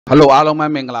Hello, Along my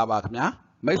Mingla Bakmia.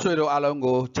 Make sure you along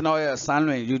go to know a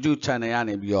Lwin YouTube channel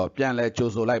and your pian let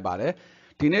choso like bade.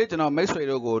 Teenage no make sure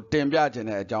you go Tembia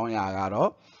Jene John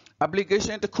Yagaro.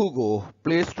 Application to Kugo,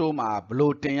 Playstore ma,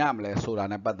 Blue Tinyamle,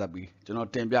 Surana Badabi, General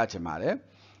Tembia Chemare.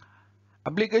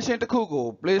 Application to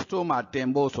Kugo, Playstore ma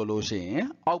Tembo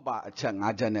solution, Oba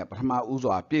Changa Janet, Prama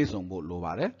Uzo a piece on board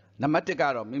Lovare.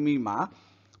 Namaticaro Mimima,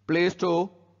 Playstore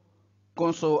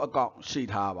console account sheet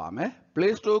haba me.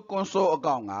 Playstore console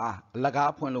account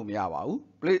laga point lo mya ba wu.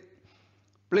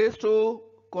 Playstore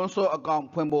console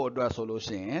account point bo atwat so lo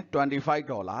shin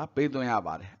 $25 ပေးသွင်းရ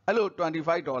ပါတယ်အဲ့လို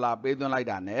$25ပေးသွင်းလိုက်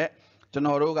တာနဲ့ကျွန်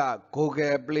တော်တို့က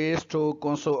Google Play Store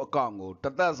console account ကိုတသ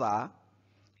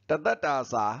က်တာ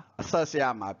စာအဆက်ရ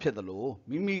မှာဖြစ်တယ်လို့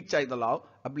မိမိကြိုက်တဲ့လောက်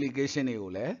application တွေ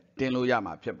ကိုလည်းတင်လို့ရ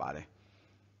မှာဖြစ်ပါတယ်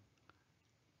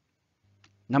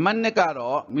နံပါတ်1က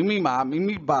တော့မိ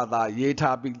မိဘာသာရေး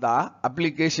ထားပြီးသား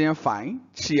application file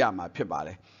ရှိရမှာဖြစ်ပါတ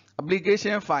ယ်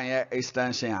application file ရဲ့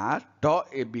extension ဟာ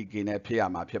 .apk နဲ့ဖြစ်ရ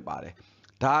မှာဖြစ်ပါတယ်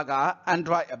ဒါက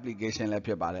Android application လည်း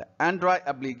ဖြစ်ပါတယ် Android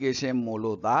application မို့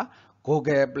လို့သာ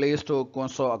Google Play Store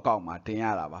console account မှာတင်ရ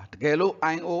တာပါတကယ်လို့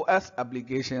iOS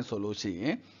application ဆိုလို့ရှိရ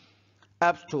င်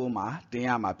App Store မှာတင်ရ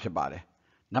မှာဖြစ်ပါတယ်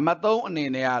နံပါတ်3အနေ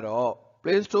နဲ့ကတော့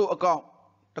Play Store account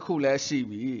တခုလည်းရှိ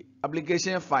ပြီ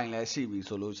application file လည်းရှိပြီ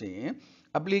ဆိုလို့ရှိရင်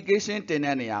application တင်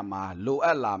တဲ့နေရာမှာလိုအ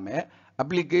ပ်လာမဲ့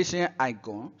application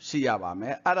icon ရှိရပါမ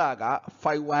ယ်အဲ့ဒါက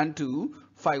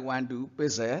512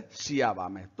 pixel ရှိရပါ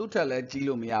မယ်သူ့ထက်လည်းကြီး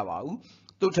လို့မရပါဘူး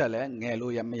သူ့ထက်လည်းငယ်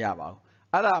လို့မရပါဘူး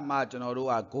အဲ့ဒါမှကျွန်တော်တို့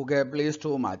က Google Play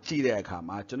Store မှာကြည့်တဲ့အခါ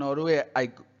မှာကျွန်တော်တို့ရဲ့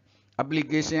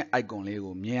application icon လေး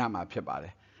ကိုမြင်ရမှာဖြစ်ပါတ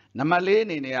ယ်နံပါတ်4အ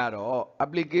နေနဲ့ကတော့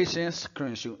application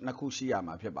screenshot နှစ်ခုရှိရ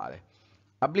မှာဖြစ်ပါတယ်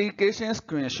application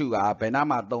screenshot ကဘယ်နှ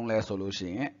မှာသုံးလဲဆိုလို့ရှိ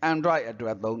ရင် Android အတွ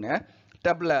က်သုံးတယ်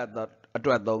tablet အ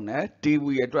တွက်သုံးတယ် TV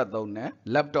အတွက်သုံးတယ်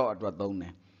laptop အတွက်သုံးတ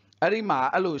ယ်အဲ့ဒီမှာ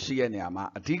အဲ့လိုရှိတဲ့နေရာမှာ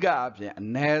အဓိကအပြင်အ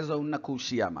နည်းဆုံးနှစ်ခု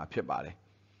ရှိရမှာဖြစ်ပါတယ်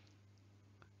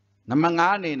နံပါတ်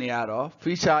5အနေနဲ့ကတော့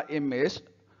feature image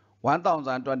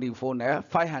 1024နဲ့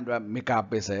500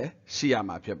 megapixel ရှိရ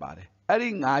မှာဖြစ်ပါတယ်အဲ့ဒီ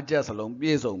5ချက်စလုံးပြ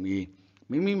ည့်စုံပြီး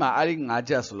မိမိမှာအဲ့ဒီ5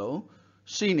ချက်စလုံး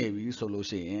ရှိနေပြီဆိုလို့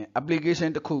ရှိရင် application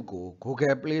တစ်ခုကို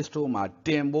Google Play Store မှာတ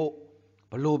င်ဖို့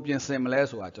ဘယ်လိုပြင်ဆင်မလဲ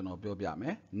ဆိုတာကျွန်တော်ပြောပြမ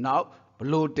ယ်နောက်ဘယ်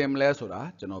လိုတင်မလဲဆိုတာ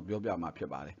ကျွန်တော်ပြောပြမှာဖြစ်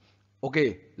ပါတယ် Okay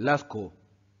let's go